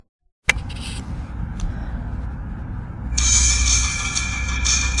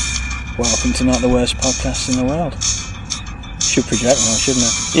Welcome to Not the Worst Podcast in the World. Should project more, shouldn't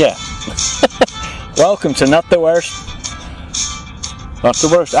it? Yeah. Welcome to Not the Worst. Not the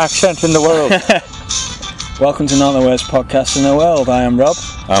worst accent in the world. Welcome to Not the Worst Podcast in the World. I am Rob.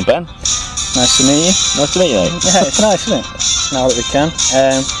 I'm Ben. Nice to meet you. Nice to meet you, mate. Yeah, it's nice, isn't it? Now that we can.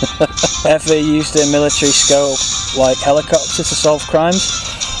 Ever used a military scope like helicopter to solve crimes?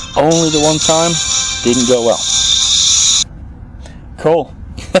 Only the one time. Didn't go well. Cool.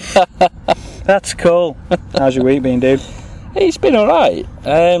 That's cool. How's your week been, dude? It's been alright.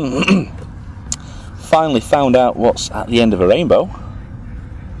 Finally found out what's at the end of a rainbow.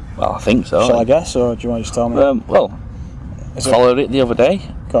 Well, I think so. Shall I guess, or do you want to just tell me? Followed it the other day,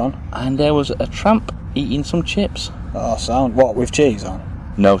 Go on. and there was a tramp eating some chips. Oh, sound. What, with cheese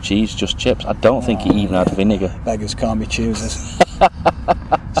on? No cheese, just chips. I don't think he even had vinegar. Beggars can't be choosers.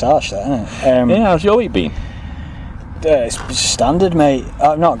 It's harsh, that, isn't it? Yeah, how's your week been? It's standard, mate.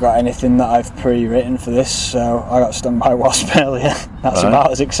 I've not got anything that I've pre-written for this, so I got stung by a wasp earlier. That's right.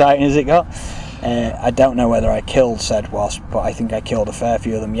 about as exciting as it got. I don't know whether I killed said wasp, but I think I killed a fair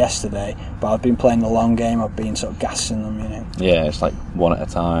few of them yesterday. But I've been playing the long game. I've been sort of gassing them, you know. Yeah, it's like one at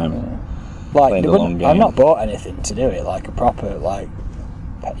a time. Yeah. Like, Playing the long game. I've not bought anything to do it, like a proper,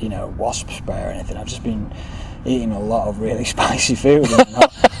 wasp spray or anything. I've just been eating a lot of really spicy food and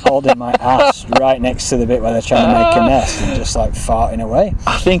not holding my ass right next to the bit where they're trying to make a nest and just like farting away.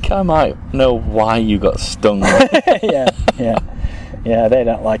 I think I might know why you got stung. Yeah, they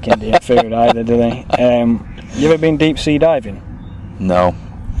don't like Indian food either, do they? You ever been deep sea diving? No.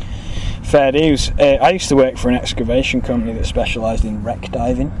 Fair dues. I used to work for an excavation company that specialised in wreck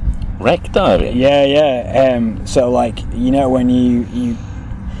diving. Wreck diving? Yeah. So like, you know when you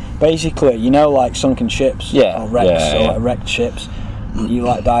basically, you know, like sunken ships or wrecks or like wrecked ships, you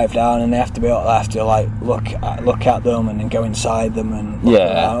like dive down and they have to like look at them and then go inside them and look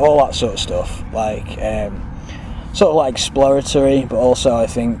around, all that sort of stuff. Like sort of like exploratory, but also I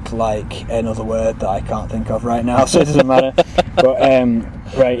think like another word that I can't think of right now, so it doesn't matter. But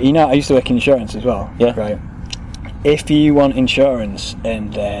right, you know, I used to work in insurance as well. Yeah. Right. If you want insurance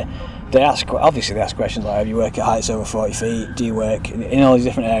and they ask questions like, have you worked at heights over 40 feet? Do you work in all these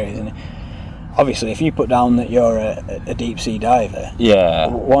different areas? And obviously, if you put down that you're a deep sea diver,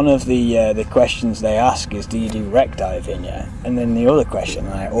 one of the questions they ask is, do you do wreck diving? Yeah. And then the other question,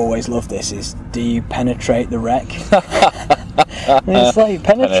 and I always love this, is, do you penetrate the wreck? And it's like,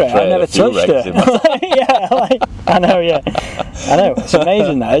 penetrate? I never touched it. I know. It's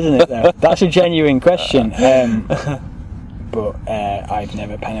amazing that, isn't it? Though that's a genuine question. But I've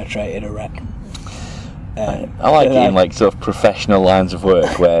never penetrated a wreck. I like it in like sort of professional lines of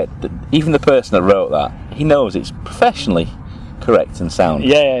work where even the person that wrote that, he knows it's professionally correct and sound.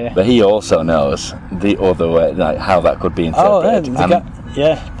 Yeah. But he also knows the other way, like how that could be interpreted.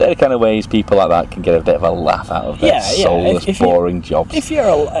 They're the kind of ways people like that can get a bit of a laugh out of their soulless, boring jobs. If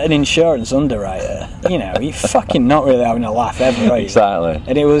you're an insurance underwriter, you know, you're fucking not really having a laugh ever, are you? Exactly.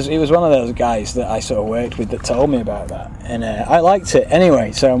 And it was one of those guys that I sort of worked with that told me about that, and I liked it.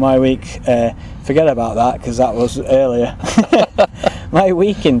 Anyway, so my week, forget about that because that was earlier. My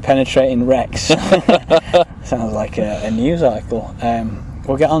week in penetrating wrecks. Sounds like a news article.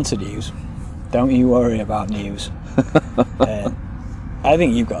 We'll get on to news. Don't you worry about news. I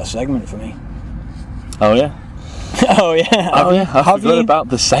think you've got a segment for me. Oh yeah? I forgot about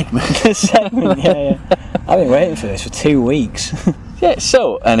the segment. The segment, yeah. I've been waiting for this for 2 weeks. Yeah,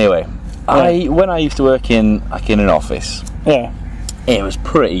 so anyway, when I used to work in an office, it was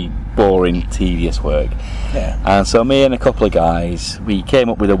pretty boring, tedious work. Yeah. And so me and a couple of guys, we came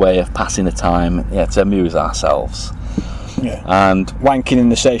up with a way of passing the time to amuse ourselves. Yeah. And wanking in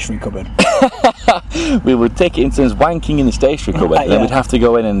the stationery cupboard. We would take it in turns wanking in the stationery cupboard, and then we'd have to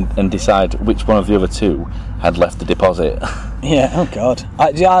go in and decide which one of the other two had left the deposit. Yeah, oh god.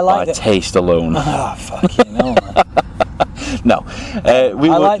 I like by taste alone. Ah, fucking hell, man. No. I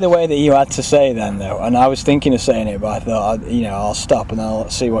like the way that you had to say then, though, and I was thinking of saying it, but I thought, I'll stop and I'll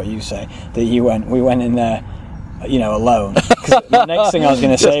see what you say. That we went in there, alone. Because the next thing I was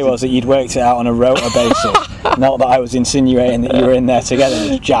going to say was that you'd worked it out on a rota basis. Not that I was insinuating that you were in there together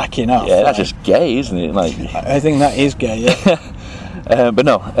just jacking off. Yeah, that's just gay, isn't it? Like, I think that is gay, yeah. But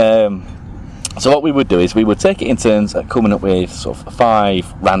no. So what we would do is we would take it in turns at coming up with sort of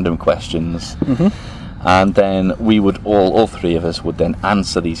 5 random questions. Mm-hmm. And then we would all three of us would then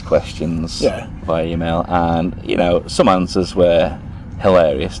answer these questions via email. And, some answers were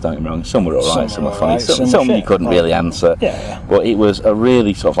hilarious, don't get me wrong. Some were alright, some were funny, some you couldn't really answer. Yeah. But it was a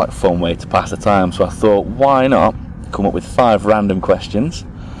really sort of like fun way to pass the time. So I thought, why not come up with 5 random questions?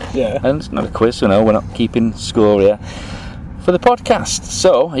 Yeah. And it's not a quiz, we're not keeping score here. for the podcast.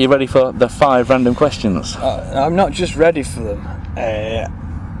 So, are you ready for the 5 random questions? I'm not just ready for them.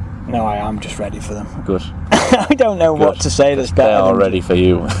 No, I am just ready for them. Good. I don't know what to say that's better. They are ready for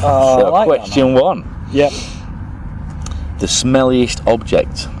you. Oh, So, I like question 1. Yep. The smelliest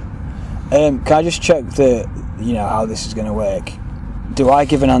object. Can I just check how this is going to work? Do I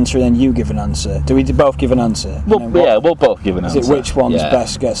give an answer and then you give an answer? Do we both give an answer? We'll both give an answer. Is it which one's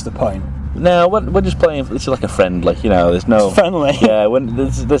best gets the point? No, we're just playing. This is like a friendly, there's no... It's friendly. Yeah,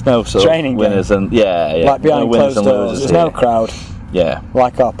 there's no sort training of winners game. and... Yeah. Like behind no closed doors. There's no crowd. Yeah.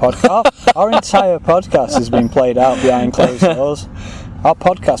 Like our podcast. Our entire podcast has been played out behind closed doors. Our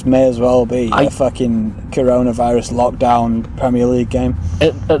podcast may as well be a fucking coronavirus lockdown Premier League game.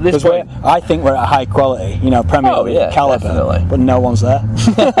 At this point... I think we're at high quality, Premier League calibre, definitely. but no one's there.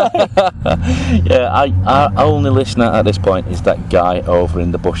 Yeah, our only listener at this point is that guy over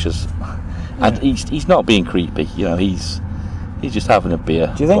in the bushes. And he's not being creepy, he's just having a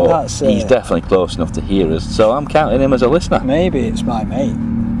beer. Do you think that's... he's definitely close enough to hear us, so I'm counting him as a listener. Maybe it's my mate,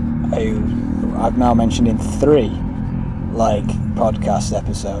 who I've now mentioned in 3 podcast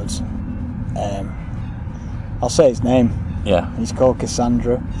episodes. I'll say his name. Yeah. He's called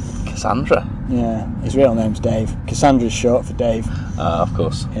Cassandra. Cassandra? Yeah, his real name's Dave. Cassandra's short for Dave. Of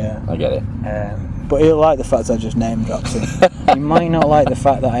course. Yeah. I get it. But he'll like the fact I just name dropped him. He might not like the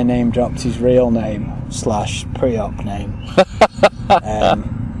fact that I name dropped his real name / pre-op name.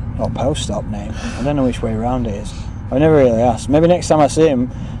 Or post-op name. I don't know which way around it is. I never really asked. Maybe next time I see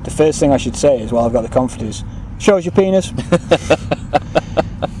him, the first thing I should say is, while I've got the confidence, show us your penis.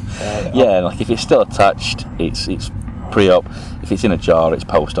 Yeah, like if it's still attached, it's pre-op. If it's in a jar, it's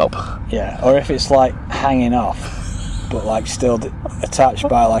post-op. Yeah, or if it's hanging off, but still attached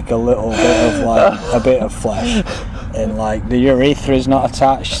by a little bit of a bit of flesh, and the urethra is not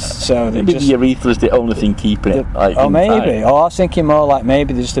attached, so maybe the urethra is the only thing keeping it. Maybe. Or I was thinking more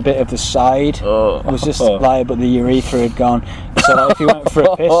maybe just a bit of the side was just but the urethra had gone. So if you went for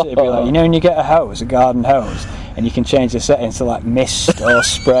a piss, it'd be when you get a hose, a garden hose, and you can change the settings to mist or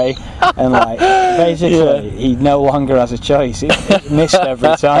spray, and basically he no longer has a choice. It mist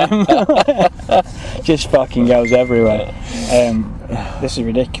every time. Just fucking goes everywhere. This is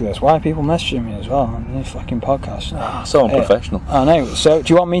ridiculous. Why are people messaging me as well on this fucking podcast? So unprofessional. I know. So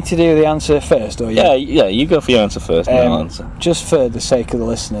do you want me to do the answer first, or Yeah, you go for your answer first, and I'll answer. Just for the sake of the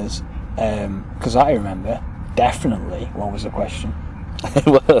listeners, because I remember definitely what was the question. It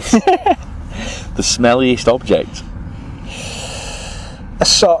was the smelliest object. A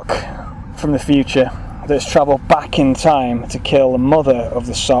sock from the future that's travelled back in time to kill the mother of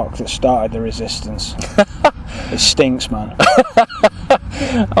the sock that started the resistance. It stinks, man.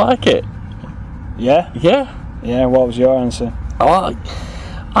 I like it. Yeah? Yeah. Yeah, what was your answer?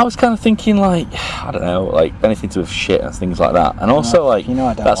 I was kind of thinking I don't know, anything to do with shit and things like that. And also I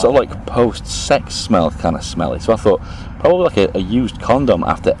don't that sort of post-sex smell kind of smelly. So I thought probably a used condom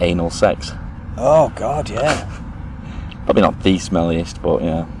after anal sex. Oh god, yeah. Probably not the smelliest, but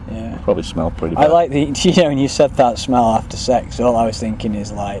yeah. Probably smell pretty bad. I like when you said that smell after sex, all I was thinking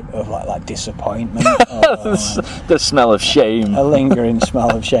is of disappointment. The smell of shame. A lingering smell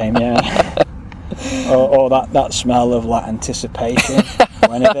of shame, yeah. or that smell of anticipation.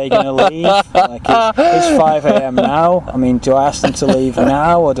 When are they going to leave? It's 5 a.m. now. I mean, do I ask them to leave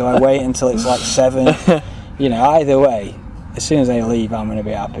now, or do I wait until it's 7? Either way, as soon as they leave, I'm going to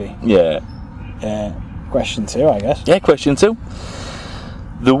be happy. Yeah. Question 2, I guess. Yeah, question 2.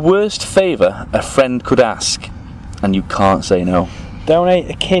 The worst favour a friend could ask, and you can't say no. Donate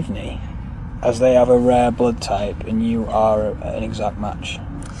a kidney, as they have a rare blood type, and you are an exact match.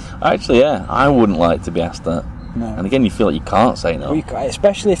 Actually, yeah, I wouldn't like to be asked that. No. And again, you feel like you can't say no.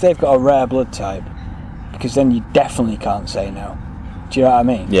 Especially if they've got a rare blood type, because then you definitely can't say no. Do you know what I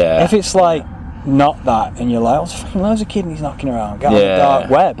mean? Yeah. If it's not that, and you're there's fucking loads of kidneys knocking around, get on the dark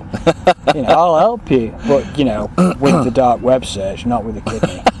web. I'll help you, but with the dark web search, not with the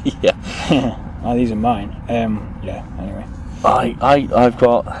kidney. Yeah. Oh, these are mine. Anyway. I've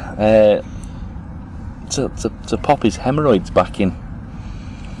got to pop his hemorrhoids back in.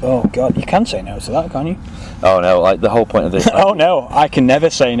 Oh god, you can say no to that, can't you? Oh no, the whole point of this. Oh no, I can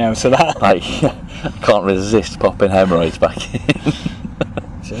never say no to that. I can't resist popping hemorrhoids back in.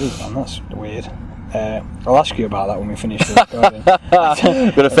 Jeez, man, that's weird. I'll ask you about that when we finish the recording.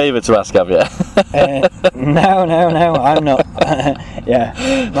 Got a favour to ask, have you? No, I'm not.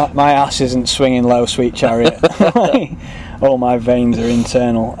 Yeah, my ass isn't swinging low, sweet chariot. All my veins are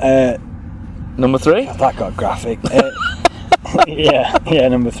internal. Number 3? That got graphic. Yeah,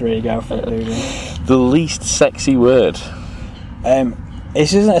 number 3, go for it, dude. The least sexy word.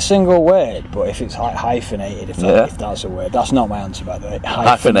 This isn't a single word, but if it's like hyphenated, if that's a word, that's not my answer, by the way.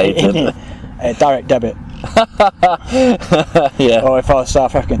 Hyphenated. Direct debit. Yeah. Or if I was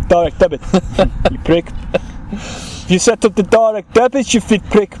South African, direct debit. You prick. You set up the direct debit, you fit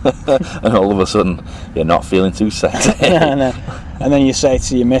prick. And all of a sudden, you're not feeling too sexy. No. And then you say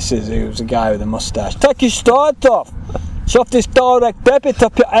to your missus, who's a guy with a moustache, take your start off. Shove this direct debit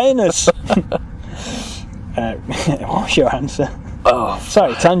up your anus. What's your answer? Oh,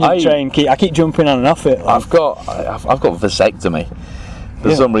 sorry, tangent train. I keep jumping on and off it. I've got vasectomy.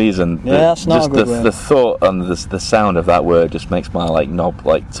 For some reason, that's not a good word. The thought and the sound of that word just makes my knob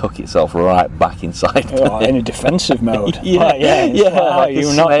tuck itself right back inside. Oh, in a defensive mode. Yeah.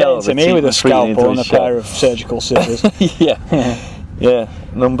 You're not getting to me with a scalpel and a pair of surgical scissors. Yeah.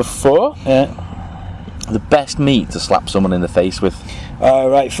 Number 4. Yeah. The best meat to slap someone in the face with.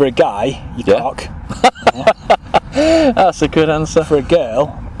 Right, for a guy, your cock. That's a good answer. For a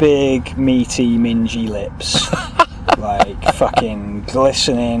girl, big, meaty, mingy lips. Fucking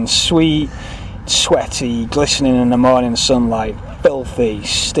glistening, sweet, sweaty, glistening in the morning sunlight, filthy,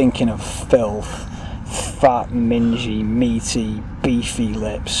 stinking of filth, fat, mingy, meaty, beefy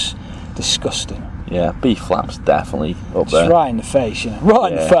lips. Disgusting. Yeah, beef flaps definitely up there. It's right in the face,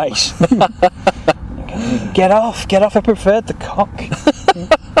 Right in the face. Get off, I preferred the cock.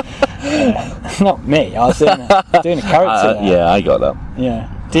 Not me, I was doing a character there. Yeah, I got that. Yeah.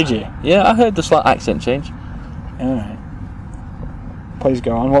 Did you? Yeah, I heard the slight accent change. Alright. Please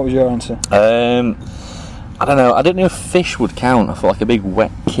go on, what was your answer? I don't know, I didn't know if fish would count. I thought a big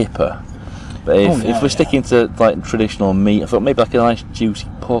wet kipper. But if we're sticking to traditional meat, I thought maybe a nice juicy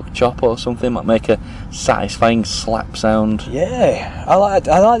pork chop or something might make a satisfying slap sound. Yeah, I like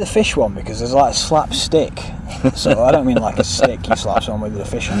the fish one because there's a slapstick. So I don't mean like a stick you slap someone with a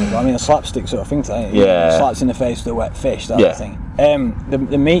fish on it, but I mean a slapstick sort of thing. Yeah. Slaps in the face with a wet fish, that thing.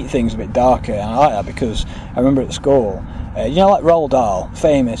 The meat thing's a bit darker, and I like that because I remember at school. Roald Dahl,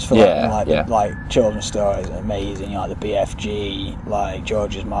 famous for children's stories, amazing. The BFG,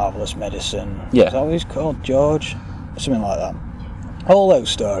 George's Marvelous Medicine. Yeah. Is that what he's called? George, something like that. All those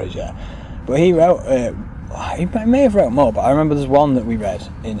stories, yeah. But he wrote, he may have wrote more, but I remember there's one that we read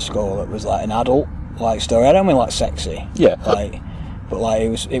in school that was an adult story. I don't mean sexy. Yeah. But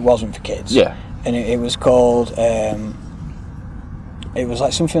it wasn't for kids. Yeah. And it was called. It was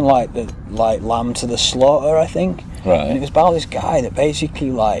something like Lamb to the Slaughter, I think. Right. And it was about this guy that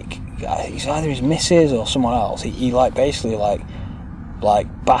basically he's either his missus or someone else. He basically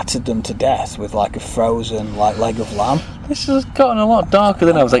battered them to death with a frozen leg of lamb. This has gotten a lot darker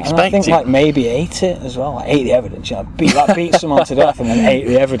than I was expecting. And I think maybe ate it as well. Ate the evidence. Beat someone to death and then ate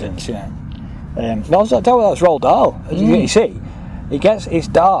the evidence. That was Roald Dahl. You see, it's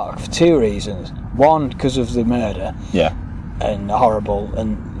dark for 2 reasons. One, because of the murder. Yeah. And horrible,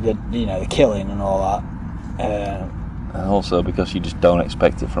 and the killing and all that. And also because you just don't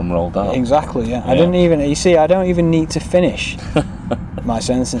expect it from Roald Dahl. Exactly, yeah. I don't even need to finish my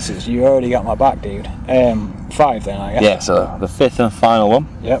sentences. You already got my back, dude. 5 then, I guess. Yeah, so the 5th and final one.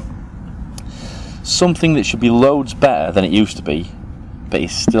 Yep. Something that should be loads better than it used to be, but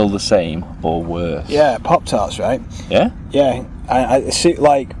is still the same or worse. Yeah, Pop-Tarts, right? Yeah? Yeah. I see,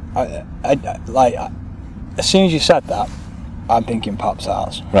 as soon as you said that, I'm thinking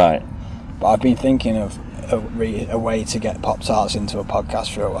Pop-Tarts. Right. But I've been thinking of a way to get Pop-Tarts into a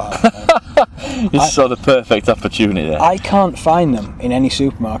podcast for a while. You saw the perfect opportunity there. I can't find them in any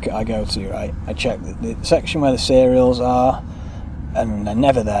supermarket I go to, right? I check the section where the cereals are, and they're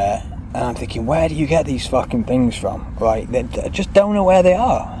never there. And I'm thinking, where do you get these fucking things from? Right? I just don't know where they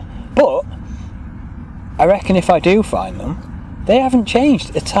are. But I reckon if I do find them, they haven't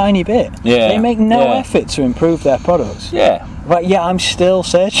changed a tiny bit. Yeah. They make no effort to improve their products. Yeah. I'm still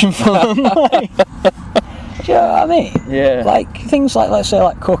searching for them. Do you know what I mean? Yeah. Things let's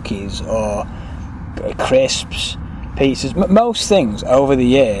say cookies or crisps, pizzas. Most things over the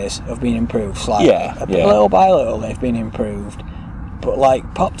years have been improved slightly. Yeah. Little by little they've been improved. But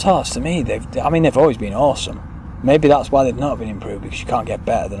Pop-Tarts, to me, they've always been awesome. Maybe that's why they've not been improved, because you can't get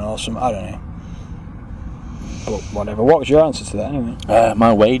better than awesome. I don't know. But whatever. What was your answer to that anyway?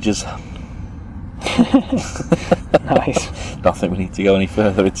 My wages. Nice. Don't think we need to go any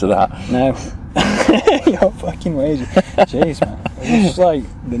further into that. No. Your fucking wages. Jeez, man. It's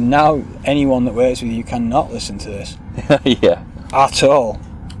now anyone that works with you cannot listen to this. Yeah. At all.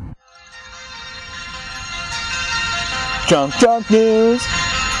 Drunk news.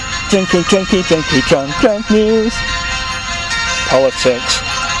 Drinky, drunk news. Politics.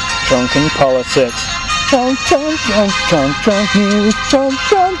 Drunken politics. Drunk news. Drunk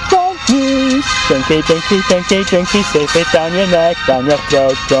news. Drunky, drunky, drunky, drunky, slip it down your neck, down your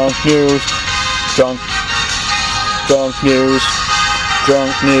throat. Drunk news. Drunk news.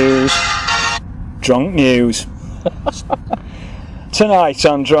 Drunk news. Drunk news. Tonight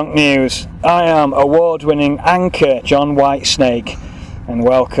on Drunk News, I am award-winning anchor John Whitesnake, and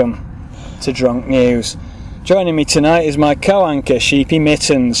welcome to Drunk News. Joining me tonight is my co-anchor Sheepy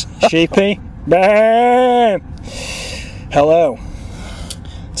Mittens. Sheepy, hello.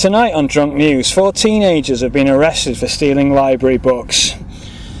 Tonight on Drunk News, 4 teenagers have been arrested for stealing library books.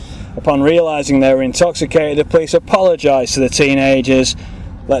 Upon realising they were intoxicated, the police apologised to the teenagers,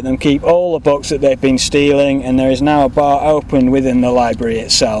 let them keep all the books that they've been stealing, and there is now a bar open within the library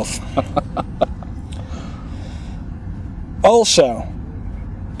itself. Also,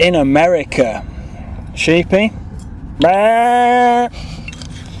 in America, Sheepy?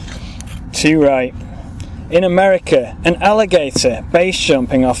 Too right. In America, an alligator base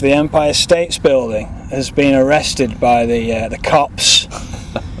jumping off the Empire State Building has been arrested by the cops.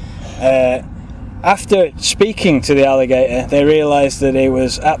 After speaking to the alligator, they realised that he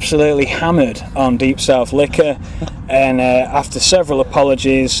was absolutely hammered on Deep South liquor, and after several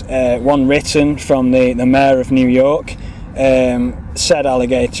apologies, one written from the mayor of New York, said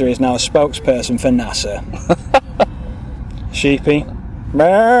alligator is now a spokesperson for NASA. Sheepy?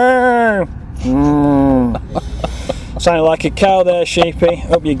 Sounded like a cow there, Sheepy.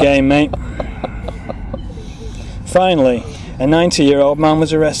 Up your game, mate. Finally, a 90-year-old man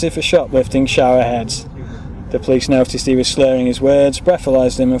was arrested for shoplifting shower heads. The police noticed he was slurring his words,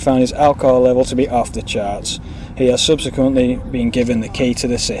 breathalyzed him and found his alcohol level to be off the charts. He has subsequently been given the key to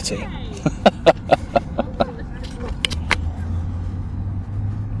the city.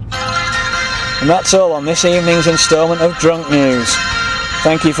 And that's all on this evening's instalment of Drunk News.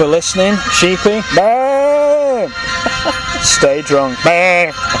 Thank you for listening, Sheepy. Stay drunk.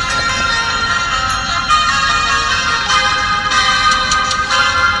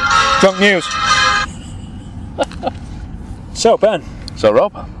 Drunk News. So, Ben. So,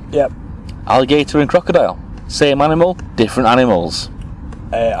 Rob? Yep. Alligator and crocodile. Same animal, different animals.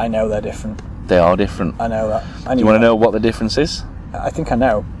 I know they're different. They are different. I know that. Do you want to know what the difference is? I think I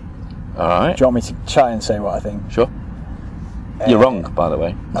know. Alright. Do you want me to try and say what I think? Sure. You're wrong, by the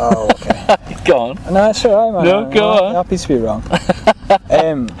way. Oh, okay. Go on. No, it's alright, man. No, go on. I'm happy to be wrong.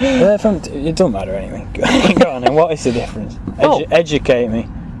 It doesn't matter anyway. Go on, and what is the difference? Educate me.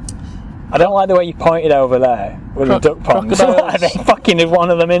 I don't like the way you pointed over there with the duck ponds. I think fucking there's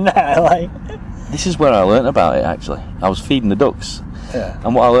one of them in there. Like, this is where I learnt about it, actually. I was feeding the ducks. Yeah.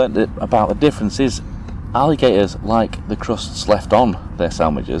 And what I learnt about the difference is alligators like the crusts left on their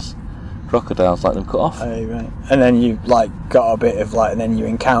sandwiches. Crocodiles like them cut off. Oh, right. And then you got a bit of and then you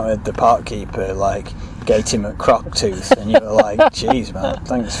encountered the park keeper Gaty McCrocktooth, and you were like, "Jeez, man,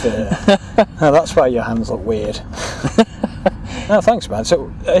 thanks for." No, that's why your hands look weird. No, thanks, man.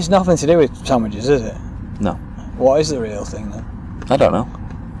 So it's nothing to do with sandwiches, is it? No. What is the real thing then? I don't know.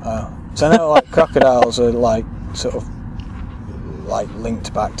 Oh, so I know crocodiles are sort of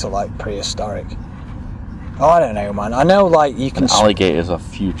linked back to prehistoric. Oh, I don't know, man. I know, you can... Alligators are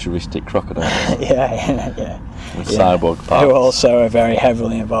futuristic crocodiles. yeah. With cyborg parts. Who also are very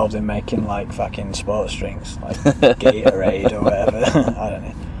heavily involved in making, fucking sports drinks. Gatorade or whatever. I don't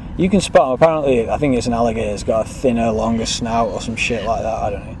know. You can spot them. Apparently, I think it's an alligator that's got a thinner, longer snout or some shit like that. I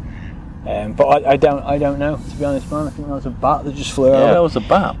don't know. But I don't know, to be honest, man. I think that was a bat that just flew over. Yeah, that was a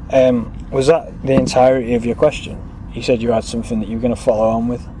bat. Was that the entirety of your question? You said you had something that you were going to follow on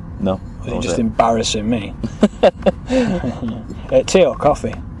with? No. Was it just embarrassing me? Tea or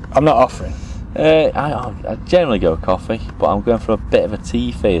coffee? I'm not offering. I generally go coffee, but I'm going for a bit of a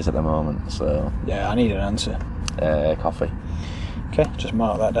tea phase at the moment, so... Yeah, I need an answer. Coffee. Okay, just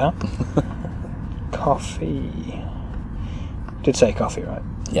mark that down. Coffee. Did say coffee, right?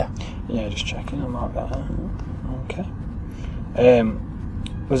 Yeah. Yeah, just checking. I'll mark that down. Okay.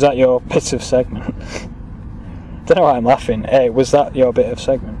 Was that your bit of segment? Don't know why I'm laughing. Was that your bit of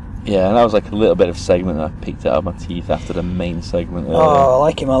segment? Yeah, and that was a little bit of segment that I picked out of my teeth after the main segment. Oh, I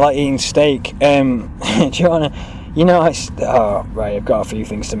like him. I like eating steak. Do you want to... I've got a few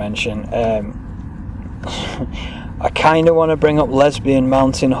things to mention. I kind of want to bring up lesbian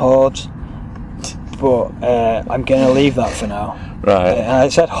mountain hordes, but I'm going to leave that for now. Right. I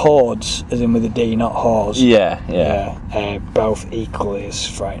said hordes, as in with a D, not whores. Yeah. Both equally as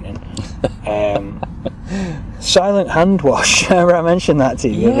frightening. Silent hand wash. Remember I mentioned that to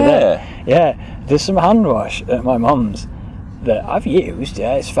you the other day? Yeah. There's some hand wash at my mum's that I've used.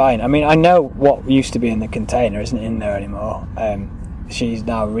 Yeah, it's fine. I mean, I know what used to be in the container isn't in there anymore. She's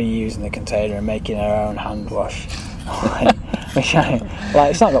now reusing the container and making her own hand wash.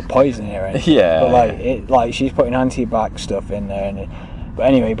 Like, it's not got poison in it, right? Yeah. But like she's putting anti-bac stuff in there, but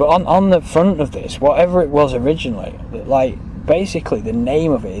anyway, but on the front of this, whatever it was originally, like basically the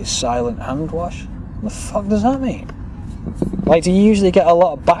name of it is Silent Hand Wash. What the fuck does that mean? Like, do you usually get a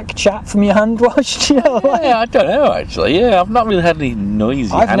lot of back chat from your hand wash? You know, like, I don't know actually. Yeah, I've not really had any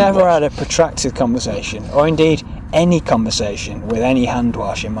noisy. I've never hand wash. had a protracted conversation, or indeed any conversation with any hand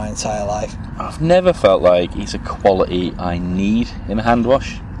wash in my entire life. I've never felt like it's a quality I need in a hand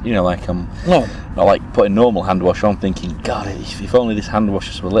wash. You know, like I'm No. not like putting normal hand wash on, thinking, God, if only this hand wash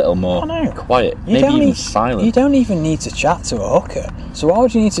was a little more quiet, maybe even silent. You don't even need to chat to a hooker, so why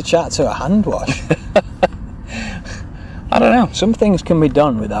would you need to chat to a hand wash? I don't know. Some things can be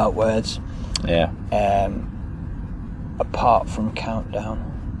done without words. Yeah. Apart from Countdown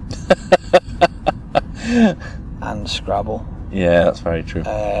and Scrabble. Yeah, that's very true.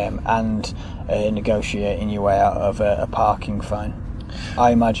 And negotiating your way out of a parking fine,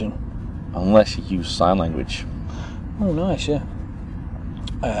 I imagine. Unless you use sign language. Oh, nice, yeah.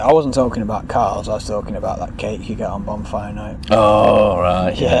 I wasn't talking about Carl's, I was talking about that cake you get on bonfire night. Oh,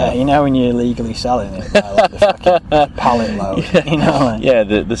 right. Yeah, you know when you're illegally selling it by like the fucking pallet load. Yeah. You know, like, Yeah,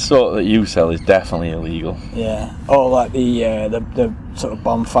 the sort that you sell is definitely illegal. yeah. Or like the sort of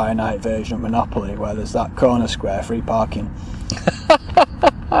bonfire night version of Monopoly where there's that corner square free parking.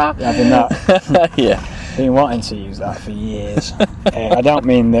 Having that. Yeah. Been wanting to use that for years. I don't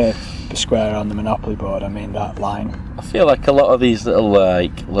mean the square on the Monopoly board, I mean that line. I feel like a lot of these little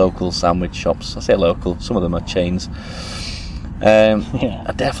like local sandwich shops, I say local, some of them are chains, Yeah.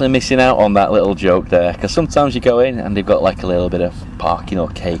 are definitely missing out on that little joke there, because sometimes you go in and they've got like a little bit of parking or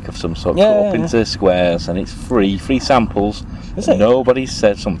cake of some sort cut up into squares, and it's free samples. Is it? Nobody's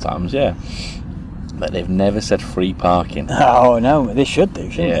said sometimes, yeah, but they've never said free parking. Oh no, they should do,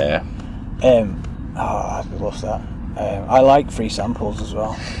 shouldn't Yeah. they? I'd love that. I like free samples as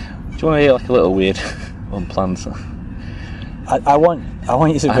well. Do you want to hear like a little weird unplanned I want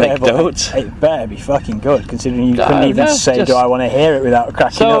you to be able anecdote? It better be fucking good, considering you No, couldn't even no, say, just- do I want to hear it without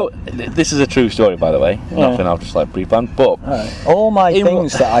cracking So up? this is a true story, by the way. Yeah. Nothing I've just like pre-planned, but Alright. All my In-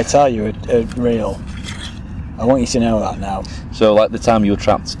 things that I tell you are real. I want you to know that now. so like the time you were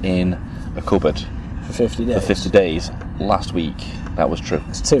trapped in a cupboard For 50 days. for 50 days last week, that was true.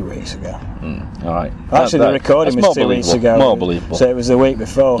 It's 2 weeks ago. All right. Actually, the recording was 2 weeks ago. More believable. So it was the week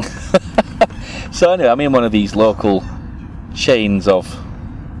before. So anyway, I'm in one of these local chains of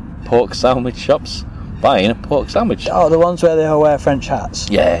pork sandwich shops, buying a pork sandwich. Oh, the ones where they all wear French hats.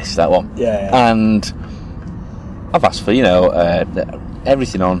 Yes, that one. Yeah. And I've asked for,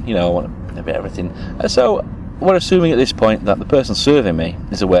 everything on, I want a bit of everything. So we're assuming at this point that the person serving me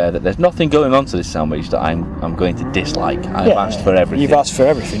is aware that there's nothing going on to this sandwich that I'm going to dislike. I've asked for everything. You've asked for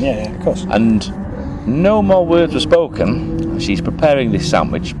everything, yeah, of course. And no more words were spoken. She's preparing this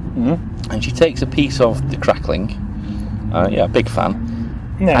sandwich, and she takes a piece of the crackling. Big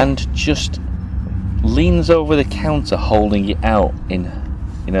fan. Yeah. And just leans over the counter, holding it out in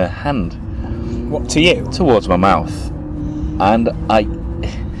her hand What, to you? towards my mouth. And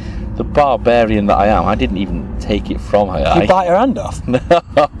the barbarian that I am, I didn't even take it from her. You bite her hand off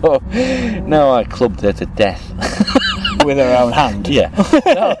No, I clubbed her to death. with her own hand? Yeah.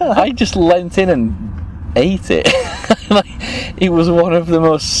 No, I just leant in and ate it. It was one of the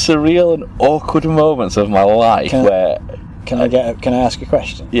most surreal and awkward moments of my life where... Can I ask a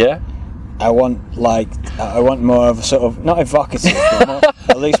question? Yeah? I want more of a sort of, not evocative, but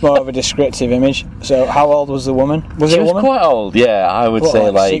at least more of a descriptive image. So how old was the woman? Was She it a was woman? quite old, yeah. I would What, say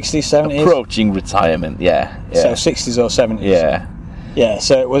like like 60s, 70s? approaching retirement, yeah. So 60s or 70s? Yeah. Yeah,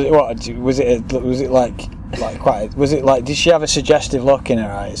 so was it like, did she have a suggestive look in her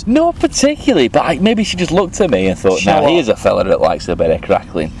eyes? Not particularly, but maybe she just looked at me and thought, She know now what? here's a fella that likes a bit of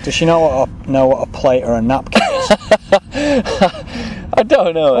crackling. Does she know what a plate or a napkin is? I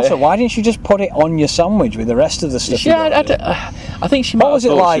don't know. Also, why didn't you just put it on your sandwich with the rest of the stuff? I think she might have was it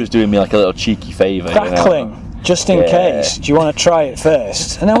thought like? she was doing me like a little cheeky favour. Crackling, just in Yeah. case. Do you want to try it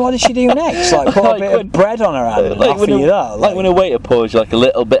first? And then what did she do next? Like put Like a bit when- of bread on her hand and offer you that? Like when a waiter pours you like a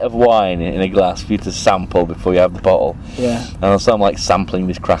little bit of wine in a glass for you to sample before you have the bottle. Yeah. And so I'm like sampling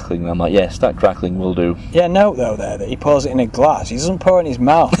this crackling, and I'm like, yes, that crackling will do. Yeah, note though there that he pours it in a glass. He doesn't pour it in his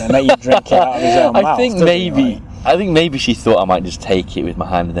mouth and make you drink it out of his own mouth. I think maybe she thought I might just take it with my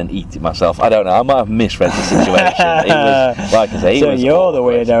hand and then eat it myself. I don't know. I might have misread the situation. It was, like I say, So you're the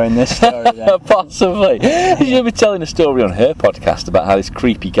weirdo in this story then. Possibly. She'll be telling a story on her podcast about how this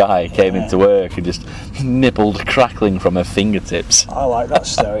creepy guy came into work and just nibbled crackling from her fingertips. I like that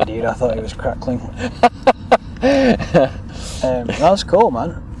story, dude. I thought it was crackling. That's cool,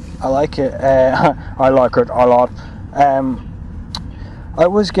 man. I like it. I like it a lot. I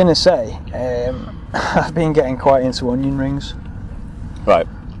was going to say, I've been getting quite into onion rings. Right.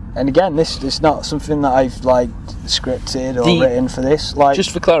 And again, this is not something that I've like scripted or written for this. Like,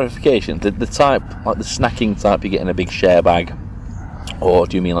 just for clarification, the type, like the snacking type, you get in a big share bag, or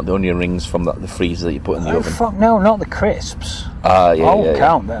do you mean like the onion rings from the freezer that you put in the oven? Fuck no, not the crisps. Yeah, I won't yeah,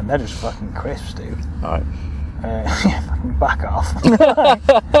 count them. They're just fucking crisps, dude. All right. Fucking back off.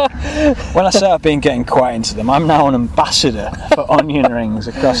 When I say I've been getting quite into them, I'm now an ambassador for onion rings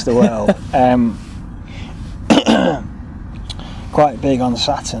across the world. Quite big on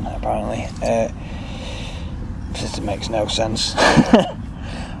Saturn, apparently. Just makes no sense.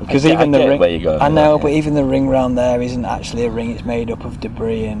 Because even the ring, where you're going I know, with that, but even the ring round there isn't actually a ring. It's made up of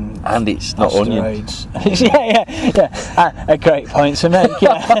debris and it's not asteroids. yeah. A great point to make.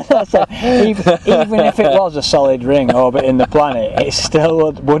 Yeah. So even if it was a solid ring orbiting the planet, it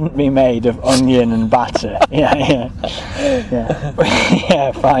still wouldn't be made of onion and batter. Yeah.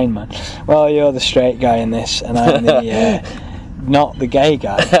 Yeah, fine, man. Well, you're the straight guy in this, and I'm the not the gay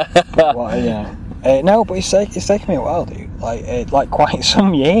guy. But what, you know. No, but it's taken me a while, dude. Like quite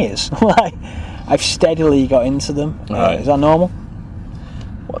some years. Like, I've steadily got into them. Right. Is that normal?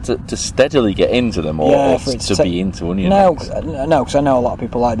 What, to steadily get into them, or for it to be into onion no, rings? No, because I know a lot of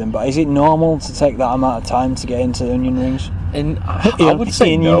people like them. But is it normal to take that amount of time to get into onion rings? I would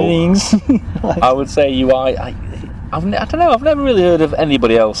say onion no. rings. I would say you are. I don't know. I've never really heard of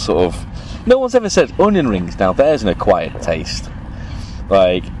anybody else sort of. No one's ever said onion rings. Now there's an acquired taste.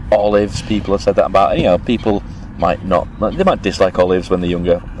 Like olives, people have said that about. You know, people might not. They might dislike olives when they're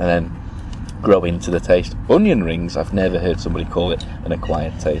younger, and then grow into the taste. Onion rings, I've never heard somebody call it an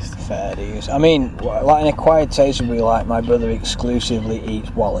acquired taste. Fair dues. I mean, like an acquired taste would be like my brother exclusively eats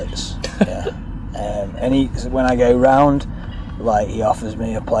wallets. Yeah. And when I go round, like he offers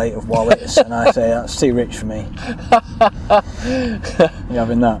me a plate of wallets, and I say that's too rich for me. You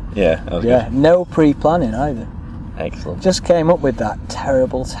having that? Yeah. Yeah. Good. No pre-planning either. Excellent. Just came up with that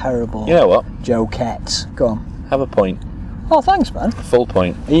terrible. You know what? Joquette. Go on. Have a point. Oh, thanks, man. Full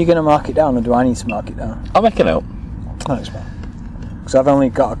point. Are you going to mark it down, or do I need to mark it down? I'll make a note. Thanks, man. Because I've only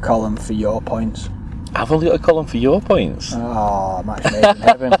got a column for your points. I've only got a column for your points. Oh, match made in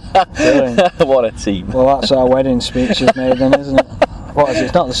heaven. Brilliant. What a team. Well, that's our wedding speech you've made then, isn't it? What is it?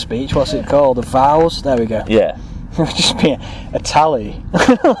 It's not the speech. What's it called? The vows? There we go. Yeah. It would just be a tally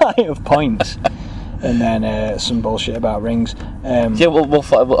of points. And then some bullshit about rings. Yeah, we'll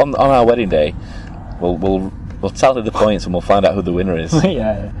on our wedding day, we'll tally the points and we'll find out who the winner is.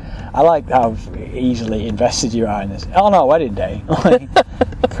 Yeah, I like how easily invested you are in this. On our wedding day.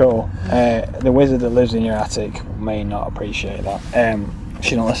 Cool. The wizard that lives in your attic may not appreciate that.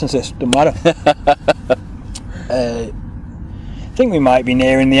 She don't listen to this. Doesn't matter. I think we might be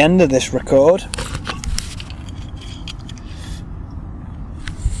nearing the end of this record.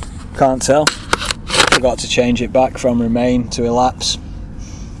 Can't tell. Forgot to change it back from remain to elapse.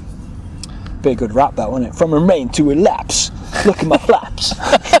 Be a good rap, that, wouldn't it? From remain to elapse. Look at my flaps.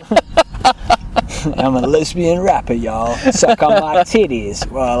 I'm a lesbian rapper, y'all. Suck on my titties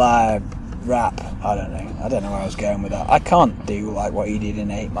while I rap. I don't know where I was going with that. I can't do like what he did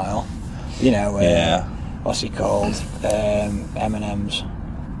in 8 Mile. You know, what's he called? M&M's.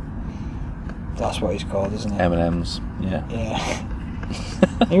 That's what he's called, isn't it? M&M's, yeah. Yeah.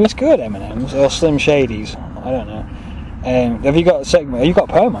 He was good, M&M's or Slim Shadys. I don't know. Have you got a segment? You got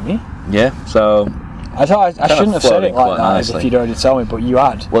a poem, haven't you? Yeah. So I thought I shouldn't have said it like that if you'd already told me, but you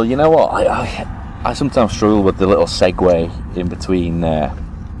had. Well, you know what? I sometimes struggle with the little segue in between. The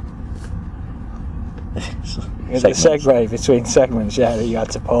segue between segments, yeah, that you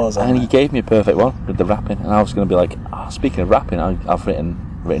had to pause on. And he gave me a perfect one with the rapping, and I was going to be like, speaking of rapping, I've written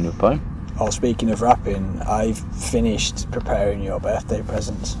you a poem. Oh, speaking of rapping, I've finished preparing your birthday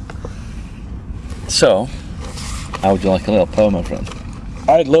presents. So, how would you like a little poem, my friend?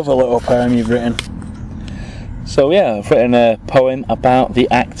 I'd love a little poem you've written. So yeah, I've written a poem about the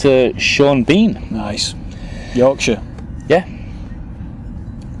actor Sean Bean. Nice. Yorkshire. Yeah.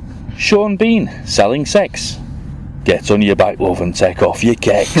 Sean Bean, selling sex. Get on your back, love, and take off your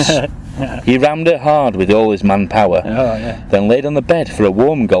kecks. He rammed her hard with all his manpower, then laid on the bed for a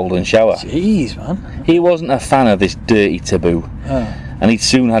warm golden shower. Jeez, man. He wasn't a fan of this dirty taboo, and he'd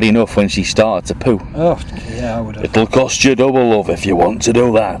soon had enough when she started to poo. Oh, yeah, I would have. It'll cost you double, love, if you want to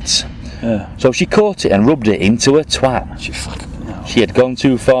do that. So she caught it and rubbed it into a twat. She had gone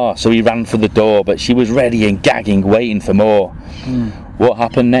too far, so he ran for the door, but she was ready and gagging, waiting for more. What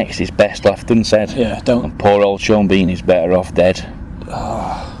happened next is best left unsaid. Yeah, don't. And poor old Sean Bean is better off dead.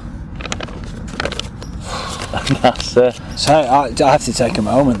 That's so I have to take a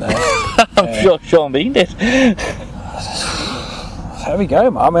moment there. I'm sure Sean Bean did. It's heavy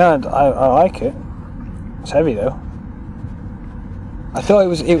going. I mean, I like it. It's heavy though. I thought it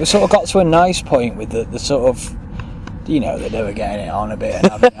was sort of got to a nice point with the sort of, that they were getting it on a bit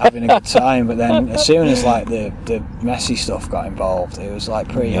and having a good time, but then as soon as like the messy stuff got involved, it was like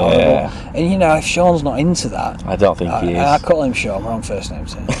pretty horrible. And if Sean's not into that, I don't think he is. I call him Sean. We're on first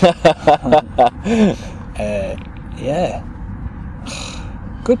names. Yeah.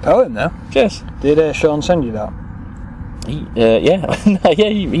 Good poem though. Cheers. Did Sean send you that? He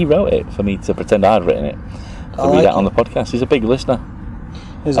wrote it for me to pretend I'd written it. To read that on the podcast. He's a big listener.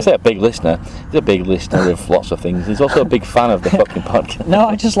 I say a big listener. He's a big listener of lots of things. He's also a big fan of the fucking podcast. No,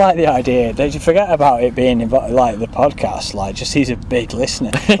 I just like the idea. Don't you forget about it being like the podcast? Like, just he's a big listener.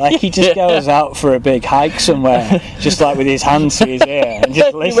 Like he just goes out for a big hike somewhere, just like with his hands to his ear and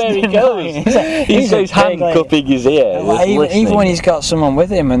just listening. Where he goes, he's got his hand cupping his ear. Like, even when he's got someone with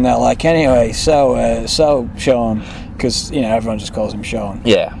him, and they're like, anyway, so Sean, because everyone just calls him Sean.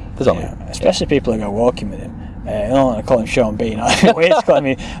 Yeah, there's only especially people who go walking with him. I don't want to call him Sean Bean. Weird to call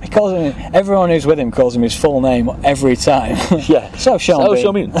him. He calls him. Everyone who's with him calls him his full name every time. Yeah. So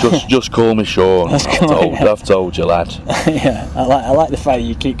Sean Bean. Just call me Sean. I've told you, lad. Yeah. I like the fact that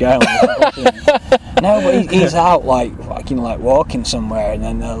you keep going. No, but he's out like walking somewhere, and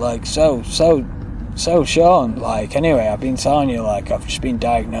then they're like, so Sean, like, anyway, I've been telling you, like, I've just been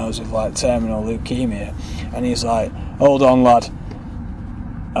diagnosed with like terminal leukemia, and he's like, hold on, lad.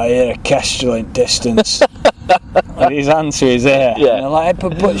 I hear a kestrel distance. And his hand to his ear. Yeah. And they're like,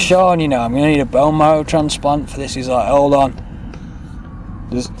 but Sean, I'm going to need a bone marrow transplant for this. He's like, hold on.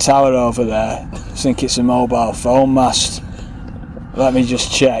 There's a tower over there. I think it's a mobile phone mast. Let me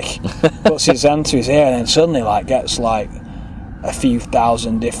just check. Puts his hand to his ear and then suddenly gets a few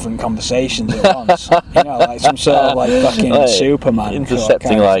thousand different conversations at once. Like some sort of fucking Superman.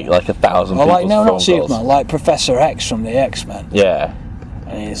 Intercepting like 1,000 people. Or not Superman, like Professor X from the X-Men. Yeah.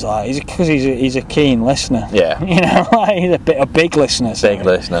 And because he's a keen listener. Yeah. He's a big listener. Sorry. Big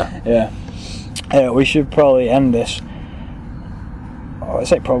listener. Yeah. We should probably end this. I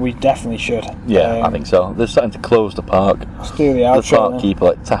say probably, definitely should. Yeah, I think so. They're starting to close the park. Let's do the outro. The park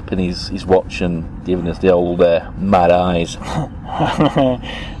keeper tapping his watch and giving us the old mad eyes.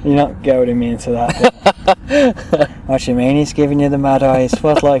 You're not goading me into that. What do you mean he's giving you the mad eyes?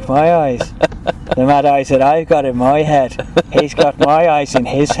 What, like my eyes? The mad eyes that I've got in my head. He's got my eyes in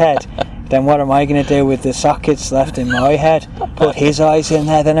his head. Then what am I going to do with the sockets left in my head? Put his eyes in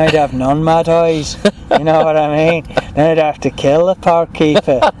there, then I'd have non-mad eyes. You know what I mean? Then I'd have to kill the park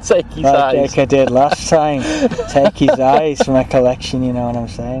keeper. Take his eyes. Like I did last time. Take his eyes from my collection, you know what I'm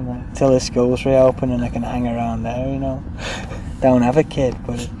saying? Till the school's reopen and I can hang around there, Don't have a kid,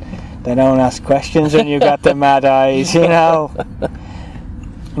 but they don't ask questions when you've got the mad eyes, Enough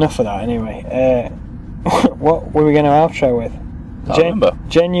of that anyway. What were we going to outro with? I remember.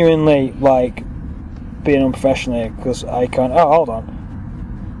 Genuinely, being unprofessional here, because I can't... Oh, hold on.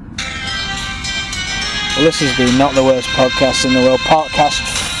 Well, this has been Not the Worst Podcast in the World. Podcast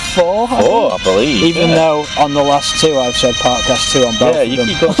 4, I believe. Even though on the last 2 I've said Podcast 2 on both of them. Yeah, you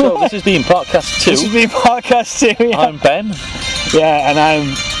keep going. So this has been Podcast 2. This has been Podcast 2, yeah. I'm Ben. Yeah, and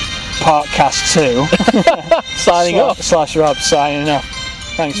I'm Podcast 2. Signing off. /Rob, signing off.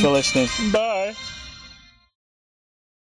 Thanks for listening. Bye.